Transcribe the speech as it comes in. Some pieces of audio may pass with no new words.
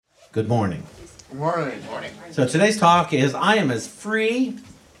Good morning. Good morning. Morning. So today's talk is I am as free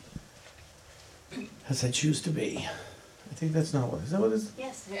as I choose to be. I think that's not what, is that what it is?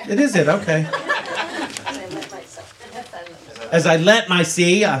 Yes. It is it, okay. I let myself. As I let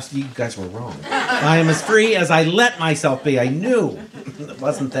you guys were wrong. I am as free as I let myself be. I knew it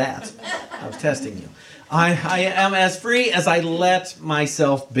wasn't that. I was testing you. I am as free as I let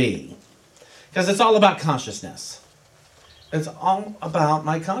myself be. Because it's all about consciousness. It's all about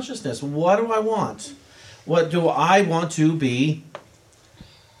my consciousness. What do I want? What do I want to be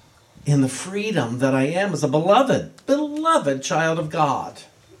in the freedom that I am as a beloved child of God?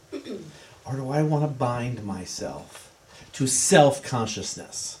 Or do I want to bind myself to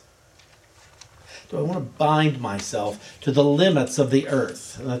self-consciousness? Do I want to bind myself to the limits of the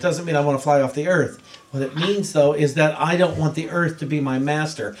earth? And that doesn't mean I want to fly off the earth. What it means, though, is that I don't want the earth to be my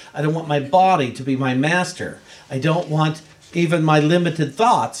master. I don't want my body to be my master. I don't want even my limited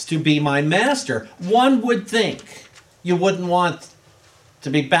thoughts to be my master. One would think you wouldn't want to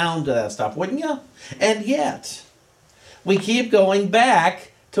be bound to that stuff, wouldn't you? And yet, we keep going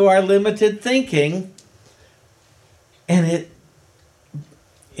back to our limited thinking, and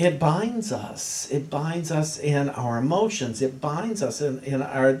it binds us. It binds us in our emotions. It binds us in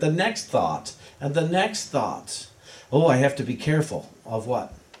the next thought and the next thought. Oh, I have to be careful of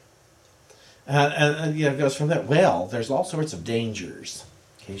what? And it goes from that. Well, there's all sorts of dangers,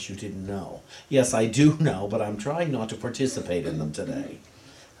 in case you didn't know. Yes, I do know, but I'm trying not to participate in them today.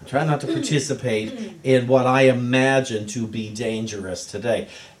 I'm trying not to participate in what I imagine to be dangerous today.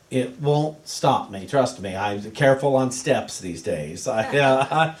 It won't stop me, trust me. I'm careful on steps these days.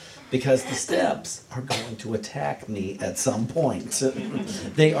 Because the steps are going to attack me at some point.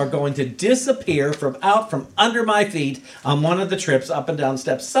 They are going to disappear from under my feet on one of the trips up and down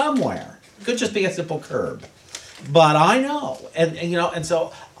steps somewhere. It could just be a simple curb. But I know, and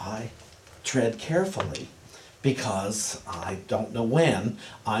so I tread carefully because I don't know when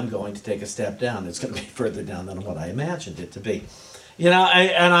I'm going to take a step down. It's going to be further down than what I imagined it to be.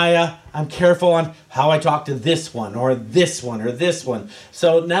 I'm careful on how I talk to this one or this one or this one.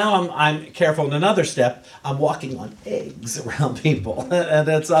 So now I'm careful in another step. I'm walking on eggs around people, and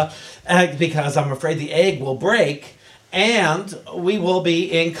it's because I'm afraid the egg will break, and we will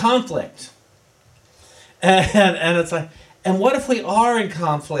be in conflict. And it's like, and what if we are in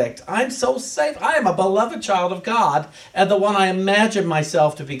conflict? I'm so safe. I am a beloved child of God, and the one I imagine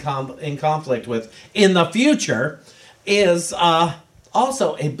myself to be in conflict with in the future is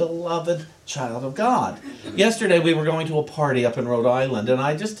also a beloved child of God. Yesterday we were going to a party up in Rhode Island, and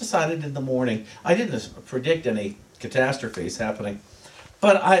I just decided in the morning, I didn't predict any catastrophes happening,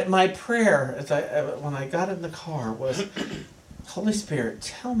 but my prayer when I got in the car was, Holy Spirit,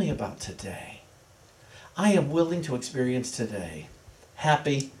 tell me about today. I am willing to experience today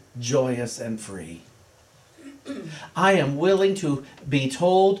happy, joyous, and free. I am willing to be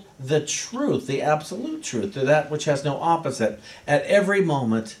told the truth, the absolute truth, to that which has no opposite, at every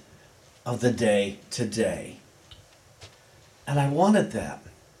moment of the day today. And I wanted that.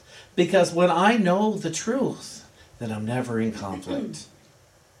 Because when I know the truth, then I'm never in conflict.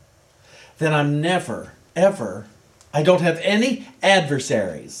 Then I'm never, ever, I don't have any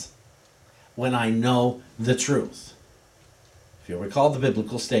adversaries when I know the truth. If you'll recall the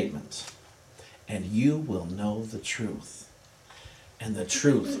biblical statement, and you will know the truth, and the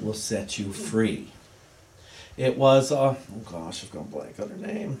truth will set you free. It was, I've gone blank on her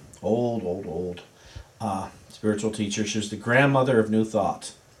name. Old spiritual teacher. She was the grandmother of New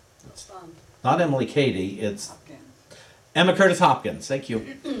Thought. It's not Emily Cady, it's Emma Curtis Hopkins. Thank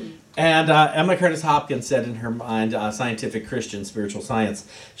you. And Emma Curtis Hopkins said in her mind, Scientific Christian Spiritual Science,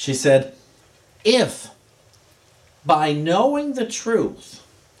 she said, if by knowing the truth,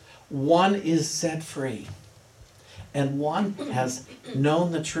 one is set free, and one has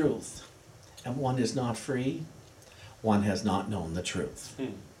known the truth, and one is not free, one has not known the truth.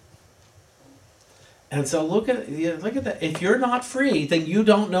 And so look at that. If you're not free, then you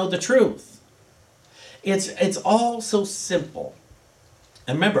don't know the truth. It's all so simple.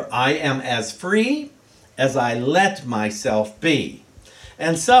 And remember, I am as free as I let myself be.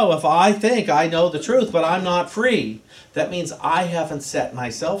 And so if I think I know the truth, but I'm not free, that means I haven't set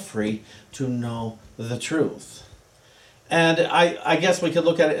myself free to know the truth. And I guess we could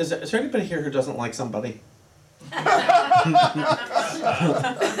look at it. Is there anybody here who doesn't like somebody?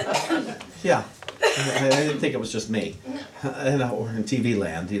 Yeah. I didn't think it was just me. Or in TV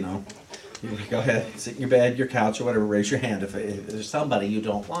land, You go ahead, sit in your bed, your couch, or whatever, raise your hand if there's somebody you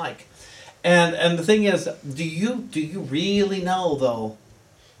don't like. And the thing is, do you really know, though,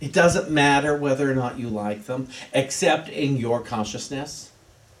 it doesn't matter whether or not you like them, except in your consciousness?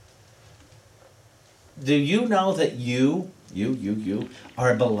 Do you know that you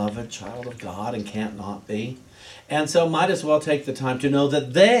are a beloved child of God and can't not be? And so might as well take the time to know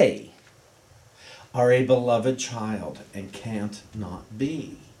that they are a beloved child and can't not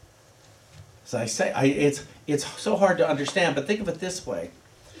be. As I say, it's so hard to understand, but think of it this way.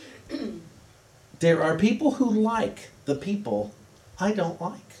 There are people who like the people I don't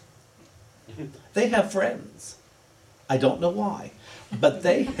like. They have friends. I don't know why, but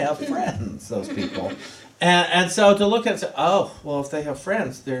they have friends, those people. And so to look at it and say, oh, well, if they have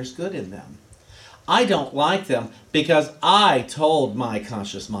friends, there's good in them. I don't like them because I told my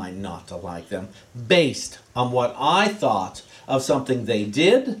conscious mind not to like them based on what I thought of something they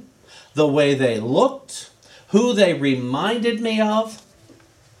did, the way they looked, who they reminded me of.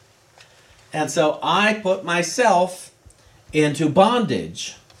 And so I put myself into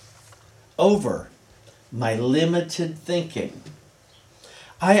bondage over my limited thinking.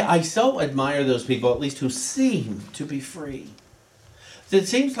 I so admire those people, at least who seem to be free. It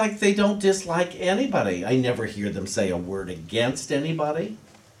seems like they don't dislike anybody. I never hear them say a word against anybody.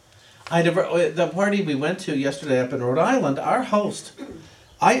 The party we went to yesterday up in Rhode Island, our host,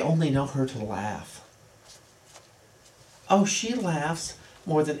 I only know her to laugh. Oh, she laughs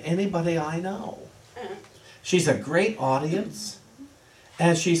more than anybody I know. She's a great audience,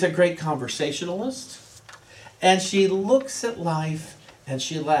 and she's a great conversationalist, and she looks at life and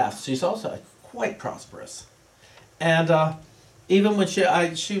she laughs. She's also quite prosperous. And even when she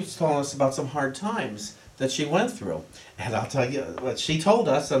was telling us about some hard times that she went through. And I'll tell you what she told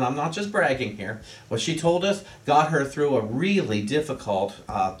us, and I'm not just bragging here, what she told us got her through a really difficult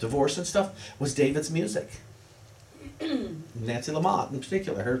divorce and stuff was David's music. Nancy Lamott in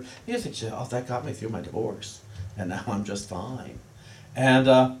particular, her music, she said, oh, that got me through my divorce. And now I'm just fine.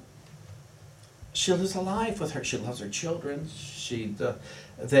 And she lives a life with her. She loves her children.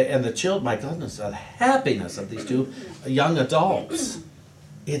 The children, my goodness, the happiness of these two young adults.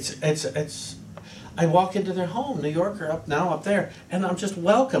 It's. I walk into their home, New Yorker up there, and I'm just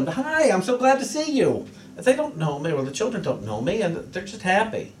welcomed. Hi, I'm so glad to see you. They don't know me, or the children don't know me, and they're just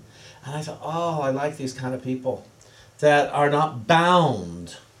happy. And I thought, oh, I like these kind of people that are not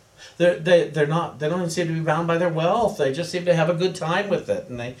bound. They're not. They don't even seem to be bound by their wealth. They just seem to have a good time with it,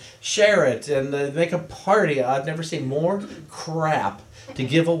 and they share it, and they make a party. I've never seen more crap to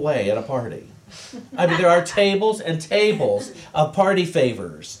give away at a party. I mean, there are tables and tables of party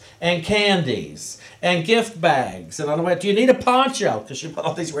favors and candies and gift bags. And on the way, do you need a poncho? Because she bought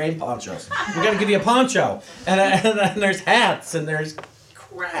all these rain ponchos. We're going to give you a poncho. And there's hats and there's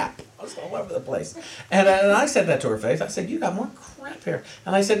crap. I was all over the place. And I said that to her face. I said, you got more crap here.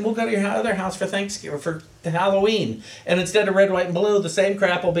 And I said, we'll go to your other house for Thanksgiving, for Halloween. And instead of red, white, and blue, the same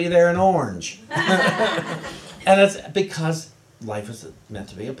crap will be there in orange. And it's because life is meant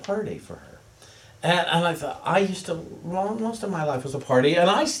to be a party for her. And I thought, most of my life was a party, and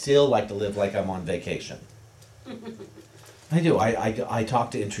I still like to live like I'm on vacation. I do. I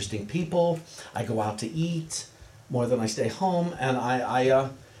talk to interesting people. I go out to eat more than I stay home, and I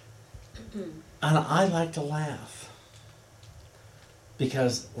like to laugh.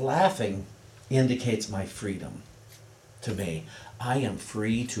 Because laughing indicates my freedom to me. I am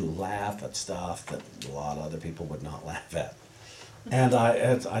free to laugh at stuff that a lot of other people would not laugh at. And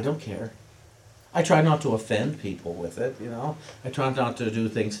I don't care. I try not to offend people with it, you know. I try not to do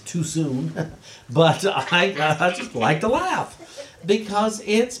things too soon. But I just like to laugh because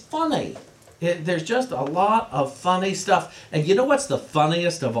it's funny. There's just a lot of funny stuff. And you know what's the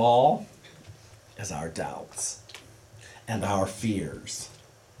funniest of all? Is our doubts and our fears.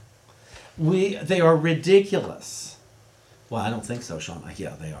 They are ridiculous. Well, I don't think so, Sean.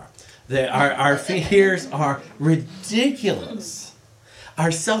 Yeah, they are. Our fears are ridiculous. Our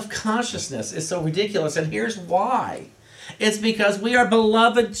self-consciousness is so ridiculous, and here's why. It's because we are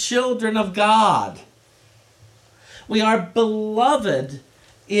beloved children of God. We are beloved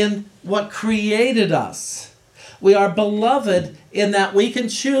in what created us. We are beloved in that we can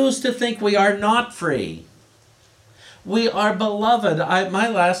choose to think we are not free. We are beloved.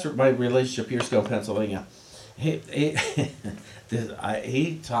 My relationship years ago in Pennsylvania, he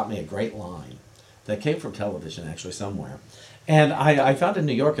taught me a great line that came from television, actually, somewhere. And I found in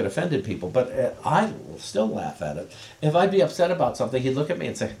New York it offended people, but I still laugh at it. If I'd be upset about something, he'd look at me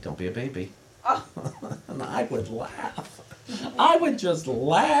and say, don't be a baby. Oh. And I would laugh. I would just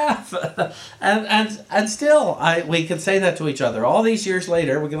laugh. And still, we can say that to each other. All these years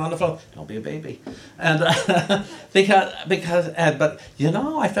later, we get on the phone, don't be a baby. And but you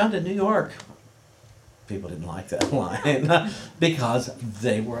know, I found in New York, people didn't like that line because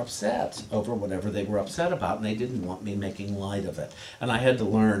they were upset over whatever they were upset about, and they didn't want me making light of it. And I had to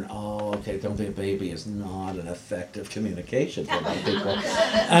learn, oh, okay, don't be a baby is not an effective communication for a lot of people.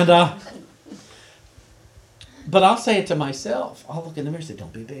 And but I'll say it to myself. I'll look in the mirror and say,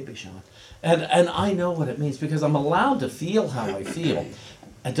 don't be a baby, Sean. And I know what it means because I'm allowed to feel how I feel.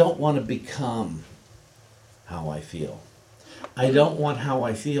 I don't want to become how I feel. I don't want how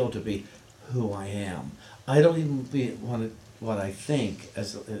I feel to be who I am. I don't even want what I think,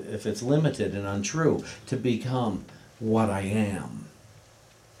 as if it's limited and untrue, to become what I am.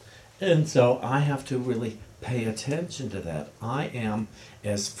 And so I have to really pay attention to that. I am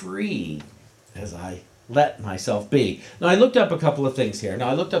as free as I let myself be. Now, I looked up a couple of things here. Now,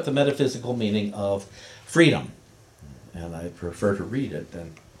 I looked up the metaphysical meaning of freedom, and I prefer to read it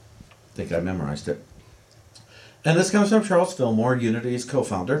than think I memorized it. And this comes from Charles Fillmore, Unity's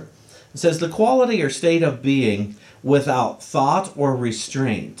co-founder. It says, the quality or state of being without thought or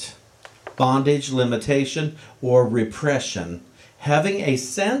restraint, bondage, limitation, or repression, having a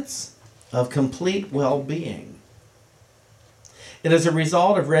sense of complete well-being. It is a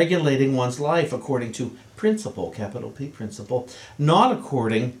result of regulating one's life according to principle, capital P principle, not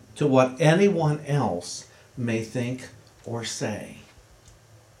according to what anyone else may think or say.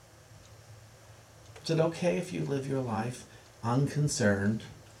 Is it okay if you live your life unconcerned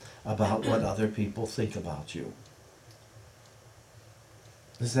about what other people think about you?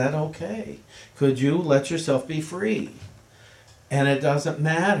 Is that okay? Could you let yourself be free? And it doesn't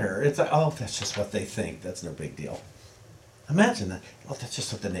matter. It's like, oh, that's just what they think. That's no big deal. Imagine that. Oh, that's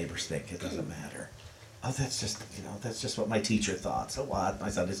just what the neighbors think. It doesn't matter. Oh, that's just, that's just what my teacher thought. So what? My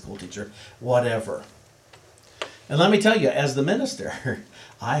Sunday school teacher, whatever. And let me tell you, as the minister,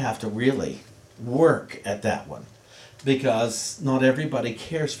 I have to really work at that one, because not everybody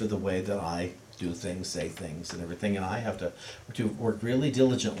cares for the way that I do things, say things, and everything, and I have to work really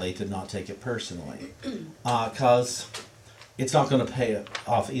diligently to not take it personally, because it's not going to pay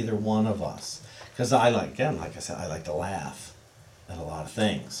off either one of us. Because like I said, I like to laugh at a lot of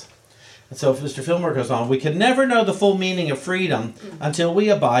things. And so Mr. Fillmore goes on, we can never know the full meaning of freedom until we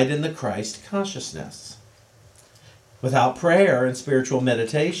abide in the Christ consciousness. Without prayer and spiritual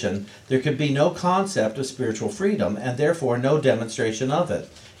meditation, there could be no concept of spiritual freedom, and therefore no demonstration of it.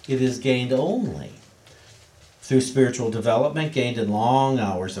 It is gained only through spiritual development, gained in long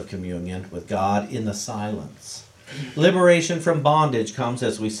hours of communion with God in the silence. Liberation from bondage comes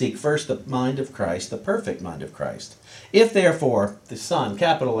as we seek first the mind of Christ, the perfect mind of Christ. If therefore the Son,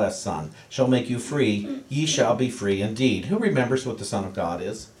 capital S Son, shall make you free, ye shall be free indeed. Who remembers what the Son of God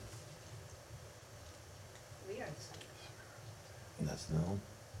is? That's no.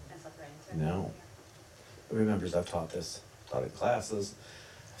 No. Who remembers I've taught this? Taught it in classes.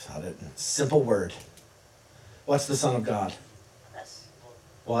 I've taught it in a simple word. What's the Son of God? Us.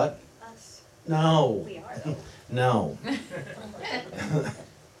 What? Us. No. We are, though. No.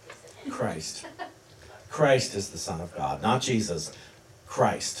 Christ. Christ is the Son of God, not Jesus.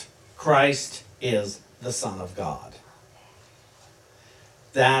 Christ. Christ is the Son of God.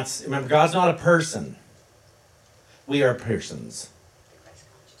 Remember, God's not a person. We are persons.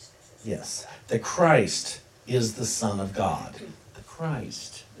 Yes. The Christ is the Son of God. The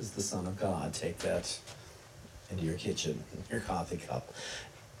Christ is the Son of God. Take that into your kitchen, your coffee cup.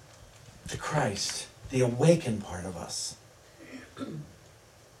 The Christ, the awakened part of us.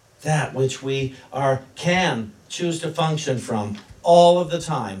 That which we can choose to function from all of the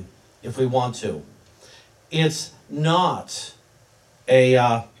time if we want to. It's not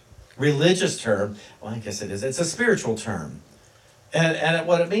a religious term. Well, I guess it is. It's a spiritual term. And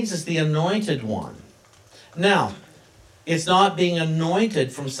what it means is the anointed one. Now, it's not being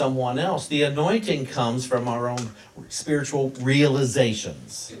anointed from someone else. The anointing comes from our own spiritual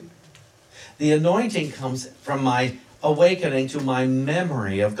realizations. The anointing comes from my awakening to my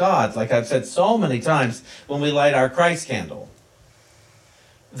memory of God. Like I've said so many times when we light our Christ candle,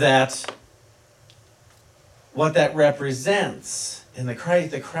 that what that represents in my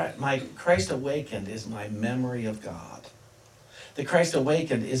Christ awakened is my memory of God. The Christ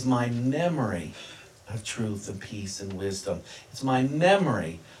awakened is my memory of truth and peace and wisdom. It's my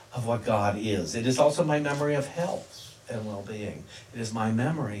memory of what God is. It is also my memory of health and well-being. It is my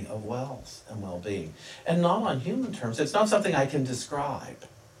memory of wealth and well-being. And not on human terms. It's not something I can describe.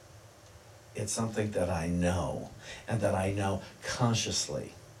 It's something that I know, and that I know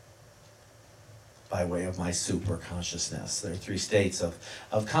consciously by way of my super consciousness. There are three states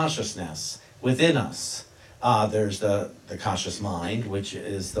of consciousness within us. There's the conscious mind, which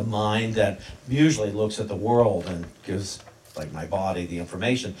is the mind that usually looks at the world and gives like my body, the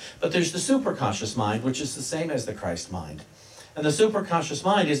information. But there's the superconscious mind, which is the same as the Christ mind. And the superconscious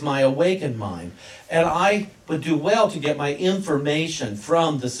mind is my awakened mind. And I would do well to get my information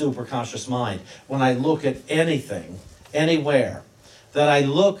from the superconscious mind when I look at anything, anywhere, that I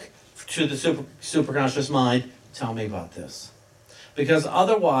look to the superconscious mind, tell me about this. Because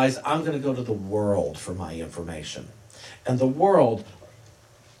otherwise, I'm going to go to the world for my information. And the world,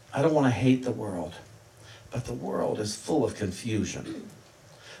 I don't want to hate the world, but the world is full of confusion.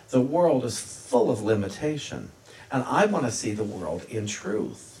 The world is full of limitation. And I want to see the world in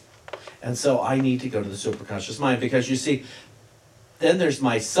truth. And so I need to go to the superconscious mind because you see, then there's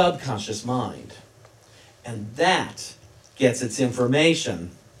my subconscious mind. And that gets its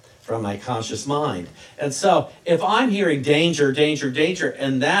information from my conscious mind. And so if I'm hearing danger, danger, danger,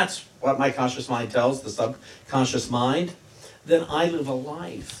 and that's what my conscious mind tells the subconscious mind, then I live a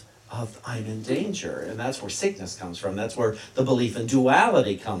life of I'm in danger. And that's where sickness comes from. That's where the belief in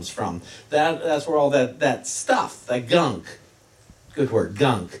duality comes from. That's where all that stuff, that gunk, good word,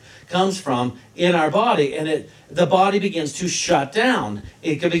 gunk, comes from in our body. And the body begins to shut down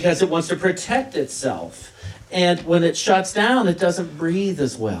because it wants to protect itself. And when it shuts down, it doesn't breathe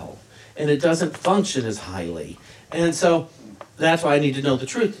as well. And it doesn't function as highly. And so that's why I need to know the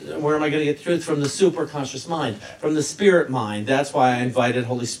truth. Where am I going to get the truth? From the superconscious mind, from the spirit mind. That's why I invited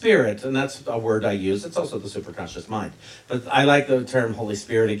Holy Spirit, and that's a word I use. It's also the superconscious mind. But I like the term Holy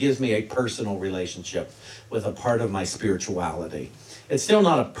Spirit. It gives me a personal relationship with a part of my spirituality. It's still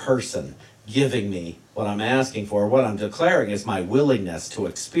not a person giving me what I'm asking for. What I'm declaring is my willingness to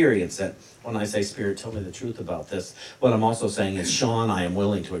experience it. When I say, Spirit, tell me the truth about this, what I'm also saying is, Sean, I am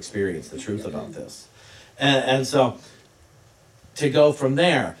willing to experience the truth about this. And so to go from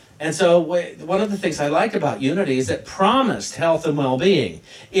there. And so one of the things I like about Unity is it promised health and well-being.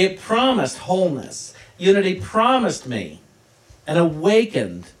 It promised wholeness. Unity promised me an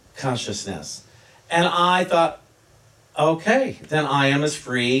awakened consciousness. And I thought, okay, then I am as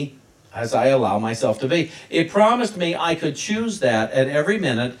free as I allow myself to be. It promised me I could choose that at every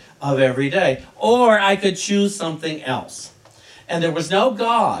minute of every day, or I could choose something else. And there was no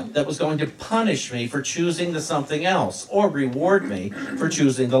God that was going to punish me for choosing the something else or reward me for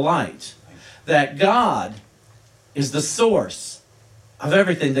choosing the light. That God is the source of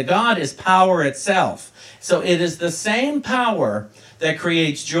everything. That God is power itself. So it is the same power that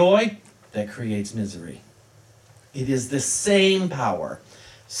creates joy, that creates misery. It is the same power.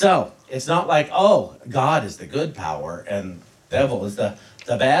 So it's not like, oh, God is the good power and devil is the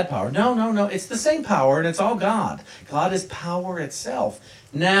bad power. No, no, no. It's the same power and it's all God. God is power itself.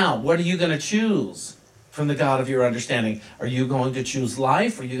 Now, what are you going to choose from the God of your understanding? Are you going to choose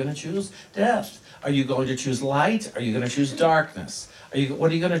life? Are you going to choose death? Are you going to choose light? Are you going to choose darkness?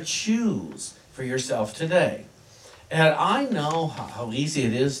 What are you going to choose for yourself today? And I know how easy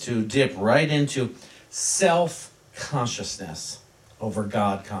it is to dip right into self-consciousness over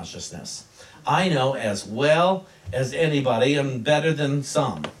God consciousness. I know as well as anybody, and better than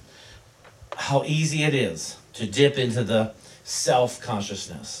some, how easy it is to dip into the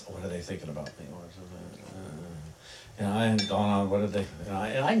self-consciousness. What are they thinking about me? I haven't gone on, what are they,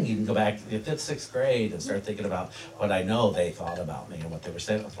 and I can even go back to the 5th, 6th grade and start thinking about what I know they thought about me and what they were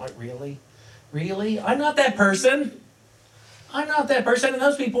saying. I was like, really? Really? I'm not that person. I'm not that person. And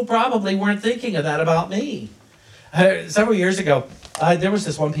those people probably weren't thinking of that about me. Several years ago, there was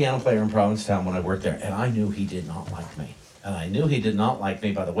this one piano player in Provincetown when I worked there, and I knew he did not like me. And I knew he did not like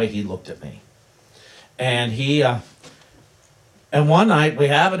me by the way he looked at me. And and one night we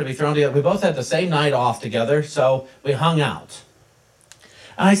happened to be thrown together. We both had the same night off together, so we hung out.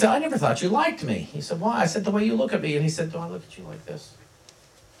 And I said, I never thought you liked me. He said, why? I said, the way you look at me. And he said, do I look at you like this?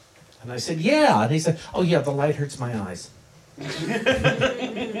 And I said, yeah. And he said, oh yeah, the light hurts my eyes.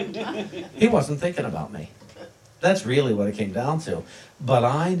 He wasn't thinking about me. That's really what it came down to. But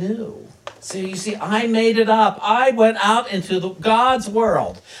I knew. So you see, I made it up. I went out into God's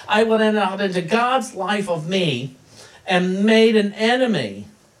world. I went out into God's life of me and made an enemy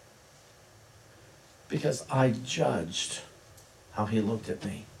because I judged how he looked at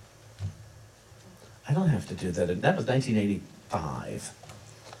me. I don't have to do that. That was 1985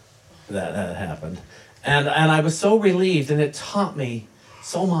 that happened. And I was so relieved, and it taught me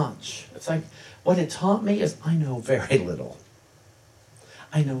so much. It's like, what it taught me is I know very little.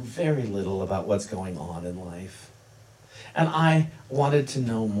 I know very little about what's going on in life. And I wanted to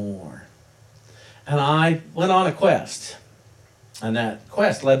know more. And I went on a quest. And that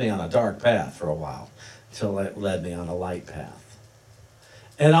quest led me on a dark path for a while, until it led me on a light path.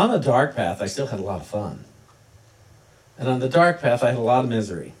 And on the dark path, I still had a lot of fun. And on the dark path, I had a lot of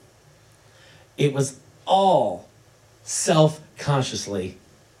misery. It was all self-consciously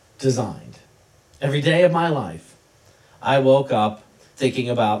designed. Every day of my life, I woke up thinking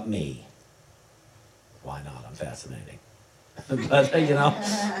about me. Why not? I'm fascinating. But,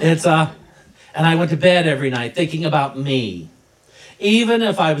 it's, and I went to bed every night thinking about me. Even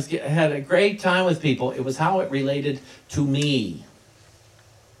if I had a great time with people, it was how it related to me.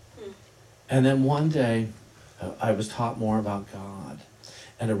 And then one day, I was taught more about God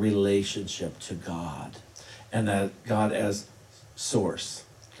and a relationship to God. And that God as source,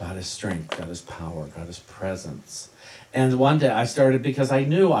 God as strength, God as power, God as presence. And one day I started, because I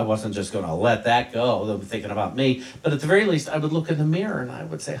knew I wasn't just going to let that go, thinking about me, but at the very least I would look in the mirror and I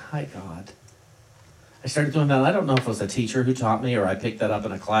would say, hi, God. I started doing that. I don't know if it was a teacher who taught me or I picked that up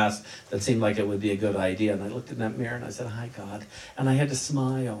in a class that seemed like it would be a good idea. And I looked in that mirror and I said, hi, God. And I had to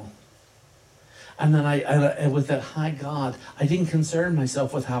smile. And then and with that, hi, God, I didn't concern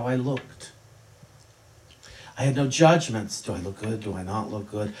myself with how I looked. I had no judgments. Do I look good? Do I not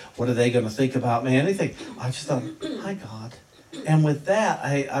look good? What are they going to think about me? Anything. I just thought, hi, God. And with that,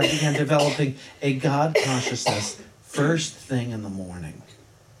 I began developing a God consciousness first thing in the morning.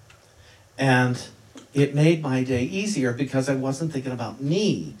 And it made my day easier because I wasn't thinking about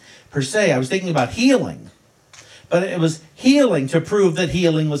me per se. I was thinking about healing. But it was healing to prove that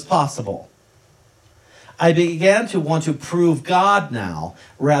healing was possible. I began to want to prove God now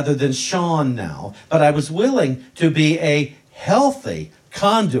rather than Sean now, but I was willing to be a healthy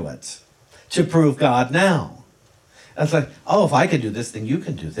conduit to prove God now. I was like, oh, if I can do this, then you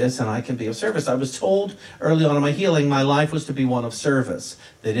can do this, and I can be of service. I was told early on in my healing my life was to be one of service.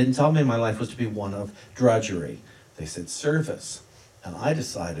 They didn't tell me my life was to be one of drudgery. They said service. And I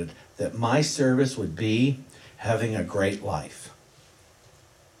decided that my service would be having a great life.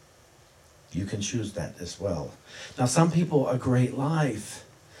 You can choose that as well. Now, some people, a great life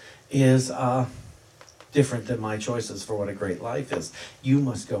is different than my choices for what a great life is. You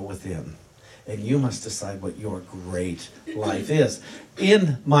must go within, and you must decide what your great life is.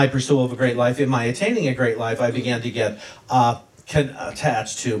 In my pursuit of a great life, in my attaining a great life, I began to get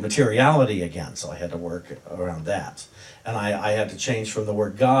attached to materiality again, so I had to work around that. And I had to change from the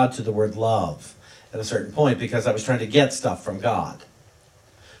word God to the word love at a certain point because I was trying to get stuff from God.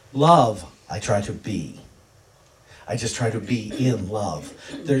 Love, I try to be. I just try to be in love.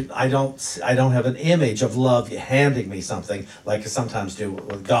 I don't have an image of love handing me something like I sometimes do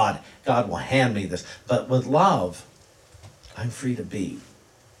with God. God will hand me this. But with love, I'm free to be.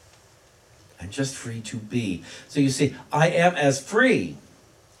 I'm just free to be. So you see, I am as free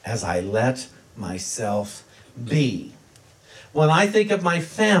as I let myself be. When I think of my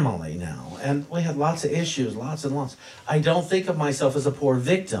family now, and we had lots of issues, lots and lots, I don't think of myself as a poor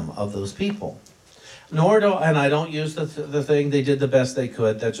victim of those people. And I don't use the thing, they did the best they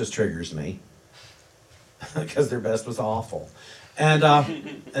could. That just triggers me. Because their best was awful. And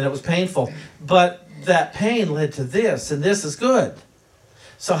it was painful. But that pain led to this, and this is good.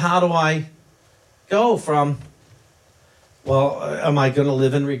 So how do I go from, well, am I going to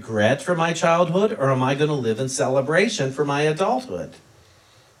live in regret for my childhood, or am I going to live in celebration for my adulthood?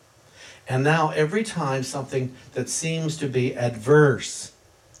 And now every time something that seems to be adverse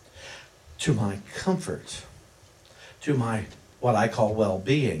to my comfort, to my what I call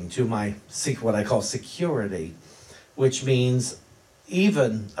well-being, to my what I call security, which means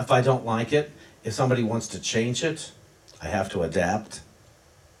even if I don't like it, if somebody wants to change it, I have to adapt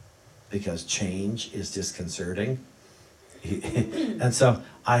because change is disconcerting. And so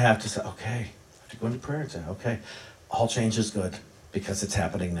I have to say, okay, I have to go into prayer and say, okay, all change is good because it's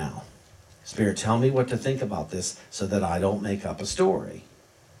happening now. Spirit, tell me what to think about this so that I don't make up a story.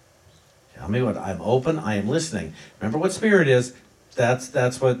 Tell me what, I'm open, I am listening. Remember what Spirit is.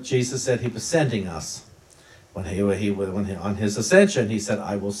 That's what Jesus said he was sending us. When he on his ascension, he said,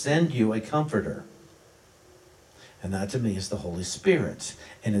 I will send you a comforter. And that to me is the Holy Spirit.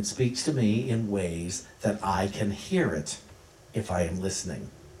 And it speaks to me in ways that I can hear it if I am listening,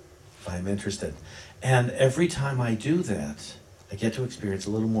 if I am interested. And every time I do that, I get to experience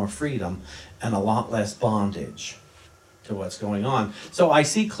a little more freedom and a lot less bondage to what's going on. So I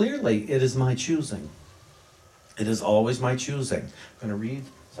see clearly it is my choosing. It is always my choosing. I'm going to read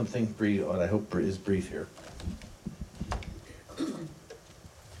something brief, what I hope is brief here.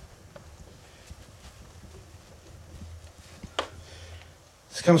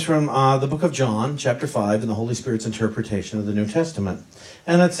 This comes from the book of John, chapter 5, in the Holy Spirit's interpretation of the New Testament.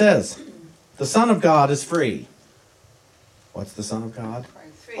 And it says, the Son of God is free. What's the Son of God?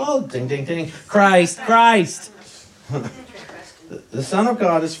 Free. Oh, ding, ding, ding. Christ. The Son of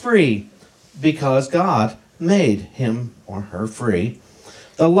God is free because God made him or her free.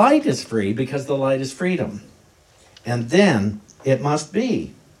 The light is free because the light is freedom. And then it must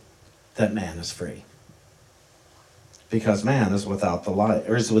be that man is free. Because man is without the light,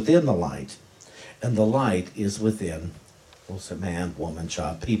 or is within the light. And the light is within, man, woman,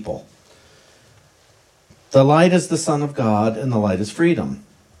 child, people. The light is the Son of God, and the light is freedom.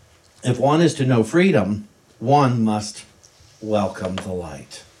 If one is to know freedom, one must welcome the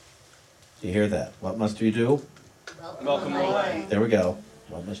light. Do you hear that? What must you do? Welcome the light. There we go.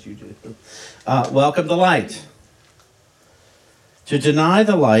 What must you do? Welcome the light. To deny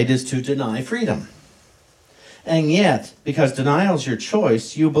the light is to deny freedom. And yet, because denial is your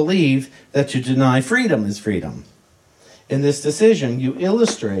choice, you believe that to deny freedom is freedom. In this decision, you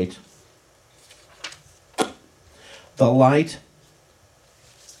illustrate the light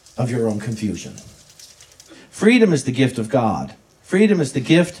of your own confusion. Freedom is the gift of God. Freedom is the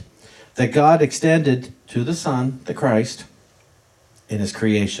gift that God extended to the Son, the Christ, in his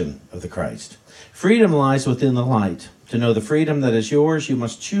creation of the Christ. Freedom lies within the light. To know the freedom that is yours, you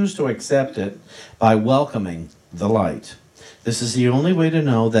must choose to accept it by welcoming the light. This is the only way to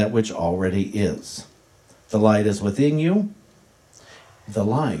know that which already is. The light is within you. The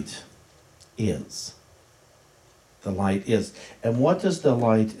light is. The light is. And what does the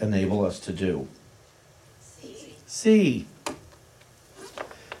light enable us to do? See.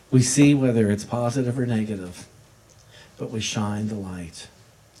 We see whether it's positive or negative, but we shine the light.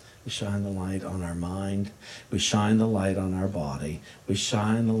 We shine the light on our mind. We shine the light on our body. We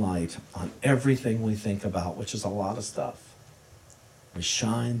shine the light on everything we think about, which is a lot of stuff. We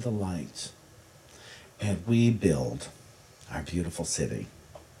shine the light, and we build our beautiful city,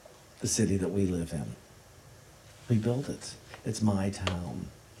 the city that we live in. We build it. It's my town,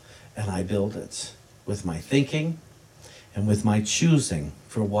 and I build it with my thinking and with my choosing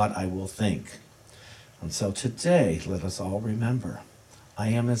for what I will think. And so today, let us all remember, I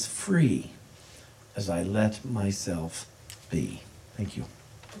am as free as I let myself be. Thank you.